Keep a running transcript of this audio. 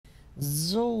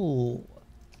So.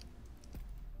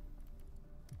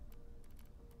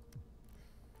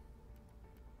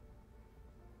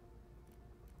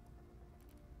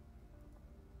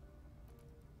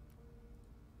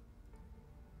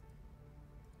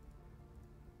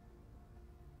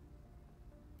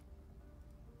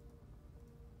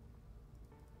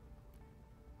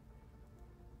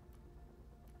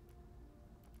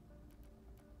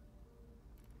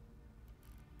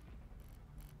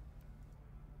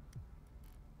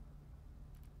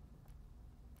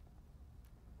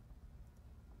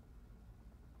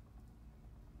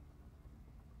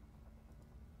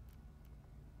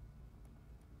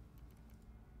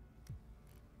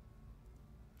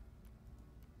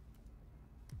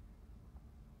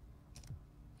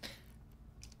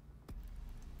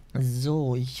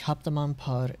 So, ich habe da mal ein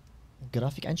paar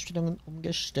Grafikeinstellungen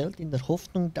umgestellt, in der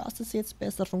Hoffnung, dass es jetzt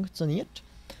besser funktioniert.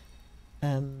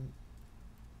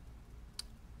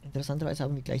 Interessanterweise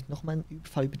haben wir gleich nochmal einen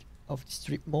Überfall auf die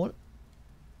Strip Mall,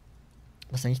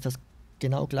 was eigentlich das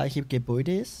genau gleiche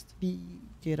Gebäude ist wie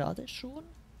gerade schon.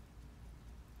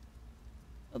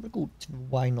 Aber gut,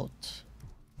 why not?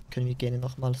 Können wir gerne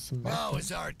nochmals machen. Now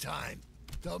is our time.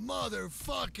 The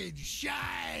motherfucking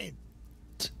shine.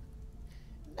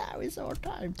 Now is our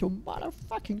time to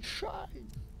motherfucking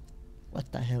shine. What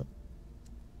the hell?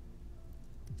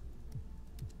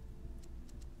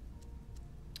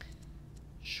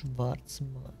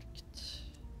 Schwarzmarkt.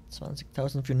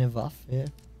 20.000 für eine Waffe.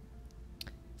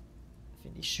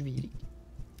 Finde ich schwierig.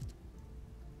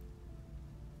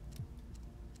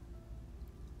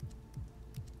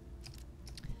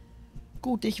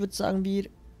 Gut, ich würde sagen, wir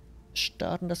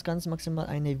starten das Ganze maximal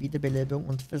eine Wiederbelebung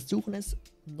und versuchen es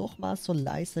nochmal so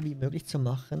leise wie möglich zu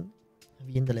machen,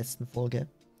 wie in der letzten Folge.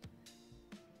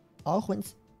 Auch wenn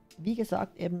es, wie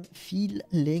gesagt, eben viel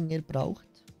länger braucht,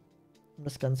 um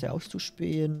das Ganze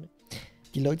auszuspähen,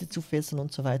 die Leute zu fesseln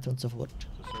und so weiter und so fort.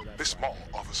 This mall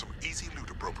offers some easy loot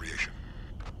appropriation.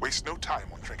 Waste no time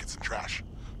on trinkets and trash.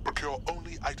 Procure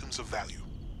only items of value.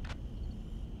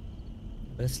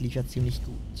 Aber es lief ja ziemlich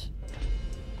gut.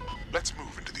 Let's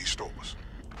move into these stores.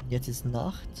 Jetzt ist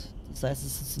Nacht, das heißt,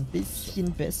 es ist ein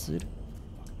bisschen besser.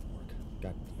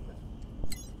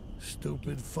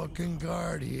 Stupid fucking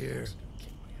guard here.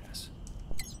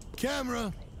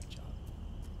 Camera.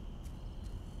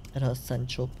 Er hasst seinen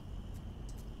Job.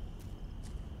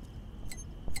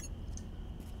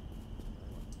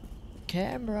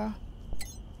 Camera.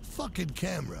 Fucking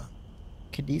camera.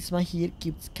 Okay, diesmal hier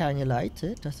gibt es keine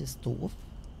Leiter, das ist doof.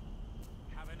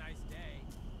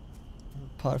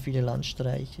 Ein paar viele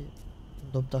Landstreiche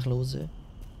und Obdachlose.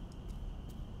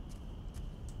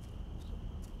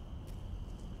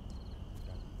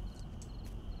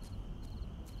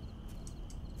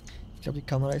 Ich glaube, die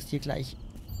Kamera ist hier gleich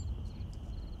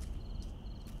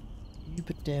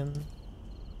über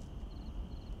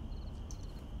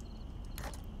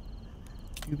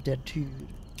der Tür.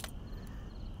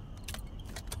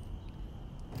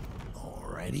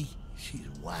 Alrighty, she's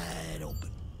wide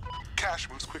open. Cash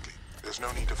moves quickly. There's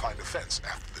no need to find a fence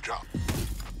after the job.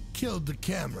 Killed the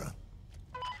camera.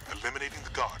 Eliminating the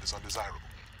guard is undesirable.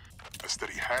 A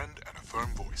steady hand and a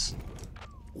firm voice.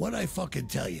 What'd I fucking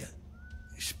tell you?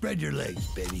 Spread your legs,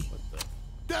 baby.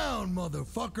 Down,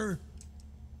 motherfucker.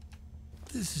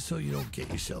 This is so you don't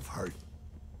get yourself hurt.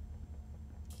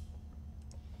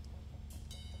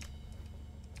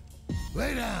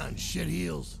 Lay down, shit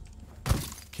heels.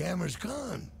 Camera's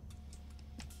gone.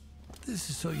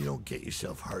 This is so you don't get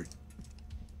yourself hurt.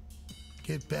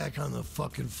 Get back on the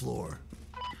fucking floor.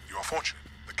 You are fortunate.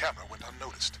 The camera went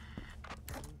unnoticed.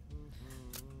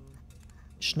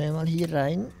 Schnell mal hier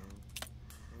rein,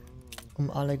 um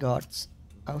alle Guards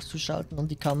auszuschalten und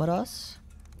die Kameras.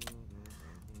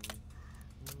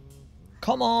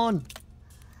 Come on!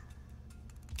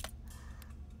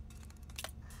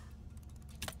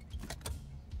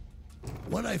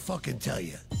 What'd I fucking tell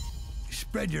you?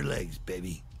 Spread your legs,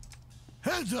 baby.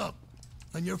 Hands up!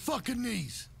 On your fucking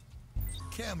knees!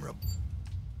 Camera.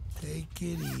 Take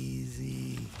it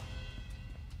easy.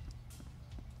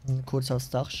 Kurz aufs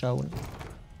Dach schauen.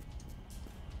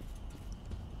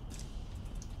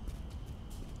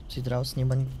 Ob es hier draußen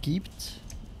jemanden gibt.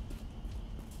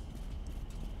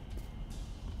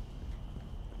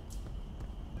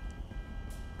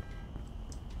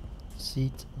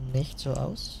 Sieht nicht so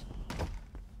aus.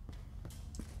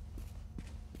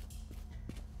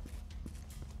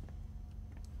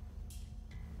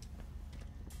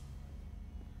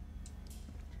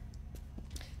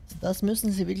 Das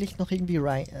müssen sie wirklich noch irgendwie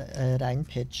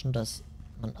reinpatchen, dass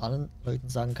man allen Leuten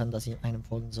sagen kann, dass sie einem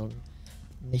folgen sollen.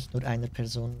 Nicht nur einer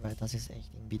Person, weil das ist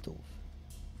echt irgendwie doof.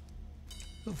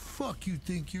 The fuck you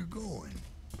think you're going?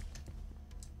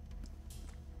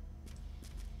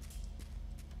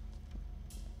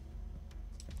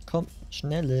 Komm,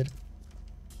 schneller.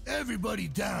 Everybody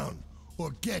down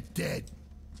or get dead.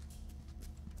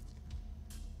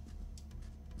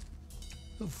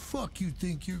 The fuck you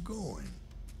think you're going?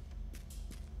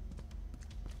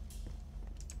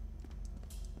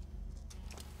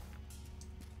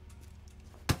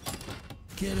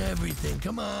 Get everything,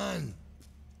 come on.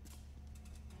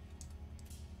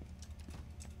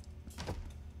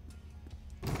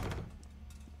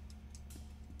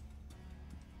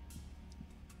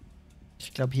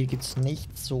 Ich glaube, hier gibt es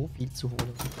nicht so viel zu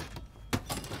holen.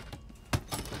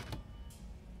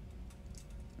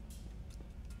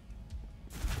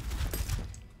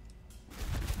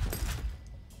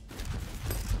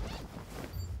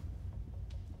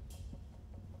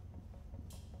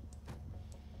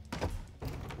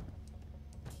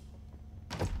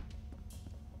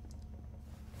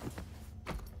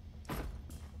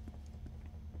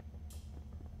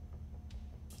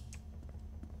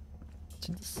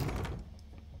 Sind das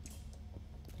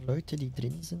Leute, die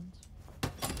drin sind?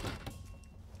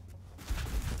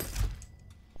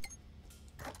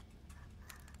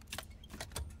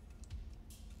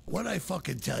 What'd I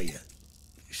fucking tell you?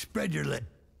 Spread your legs,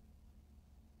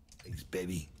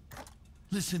 baby.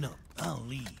 Listen up, I'll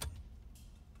lead.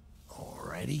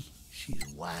 Alrighty, she's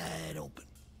wide open.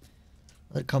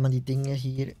 Oder kann man die Dinge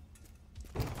hier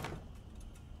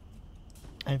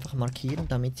einfach markieren,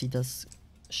 damit sie das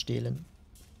stehlen?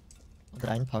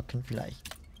 Oder einpacken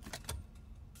vielleicht.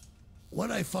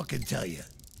 What'd I fucking tell you?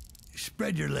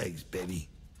 Spread your legs, baby.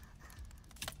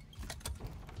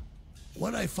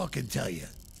 What'd I fucking tell you?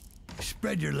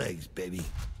 Spread your legs, baby.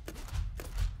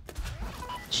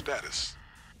 Status.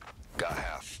 Got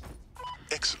half.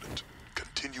 Excellent.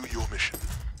 Continue your mission.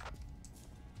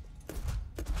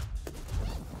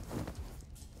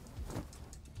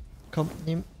 Komm,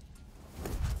 nimm.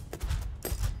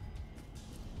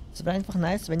 Es wäre einfach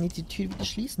nice, wenn ihr die Tür wieder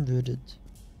schließen würdet.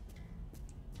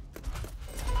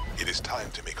 It is time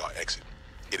to make our exit.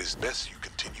 It is best you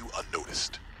continue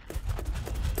unnoticed.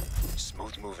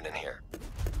 Smooth moving in here.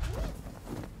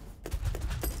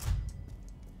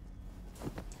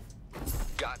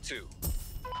 Got two.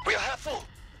 We are half full.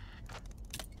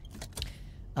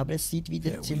 Aber es sieht wieder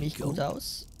There we ziemlich go. gut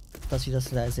aus, dass wir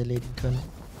das leise erledigen können.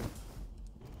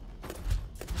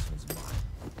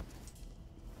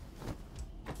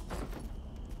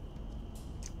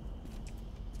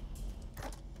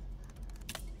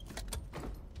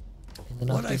 In der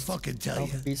Nacht What'd I ist fucking tell auch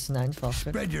you? ein bisschen einfacher,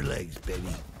 Spread your legs,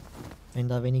 baby. wenn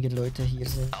da weniger Leute hier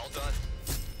sind. All done.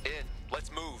 In.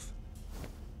 Let's move.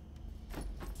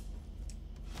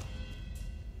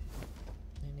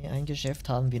 Nee, ein Geschäft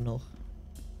haben wir noch.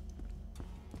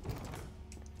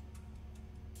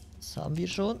 Das haben wir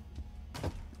schon.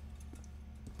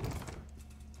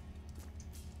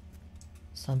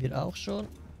 Das haben wir auch schon.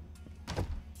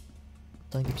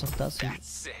 Dann gibt es noch das hier.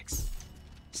 That's six.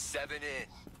 7 in.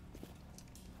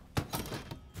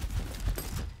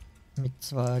 Mit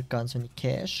zwar ganz wenig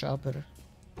Cash, aber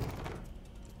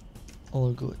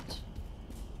all good.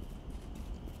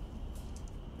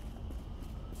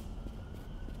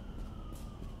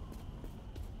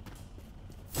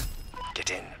 Get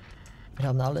in. Wir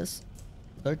haben alles.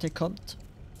 Leute, kommt.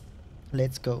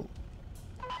 Let's go.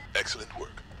 Excellent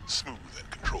work. Smooth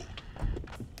and controlled.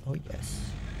 Oh yes.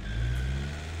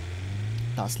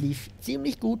 Das lief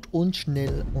ziemlich gut und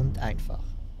schnell und einfach.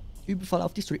 Überfall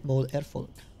auf die Strip Mall Erfolg.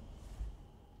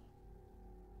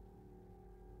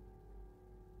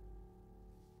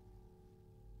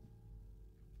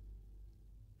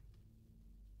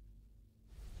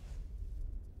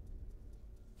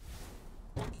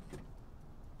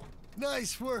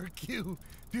 Nice work, you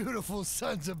beautiful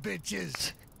sons of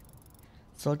bitches.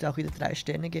 Sollte auch wieder 3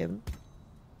 Sterne geben.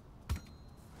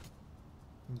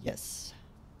 Yes.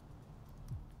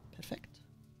 Perfekt.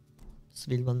 Das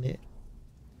will man mehr.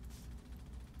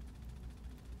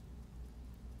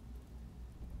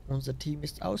 Unser Team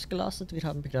ist ausgelastet. Wir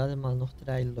haben gerade mal noch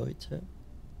 3 Leute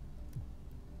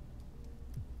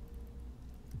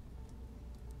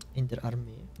in der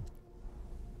Armee.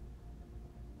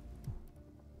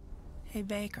 Hey,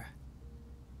 Baker.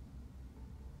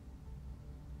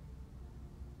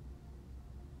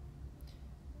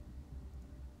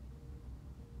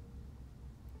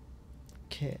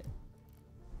 Okay.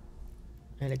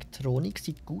 Elektronik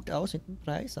sieht gut aus mit dem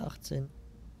Preis. 18%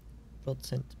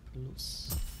 plus.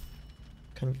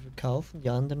 Können wir verkaufen. Die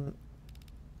anderen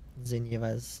sehen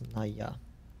jeweils, naja,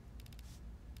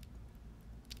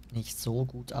 nicht so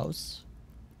gut aus.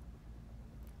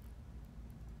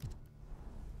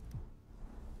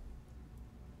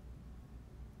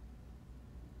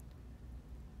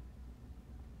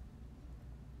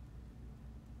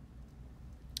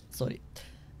 Sorry.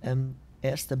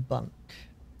 Erste Bank.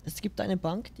 Es gibt eine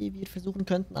Bank, die wir versuchen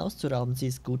könnten auszurauben. Sie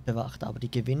ist gut bewacht, aber die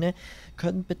Gewinne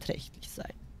können beträchtlich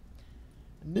sein.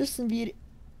 Müssen wir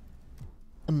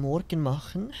morgen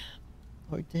machen.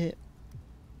 Heute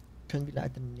können wir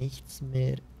leider nichts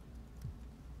mehr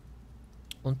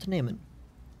unternehmen.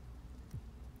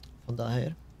 Von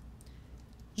daher,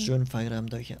 schönen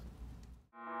Feierabend euch an.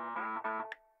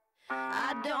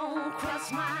 I don't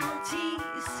cross my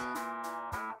T's.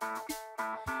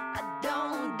 I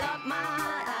don't dot my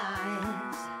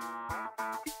I's.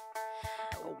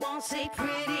 I won't say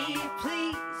pretty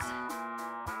please.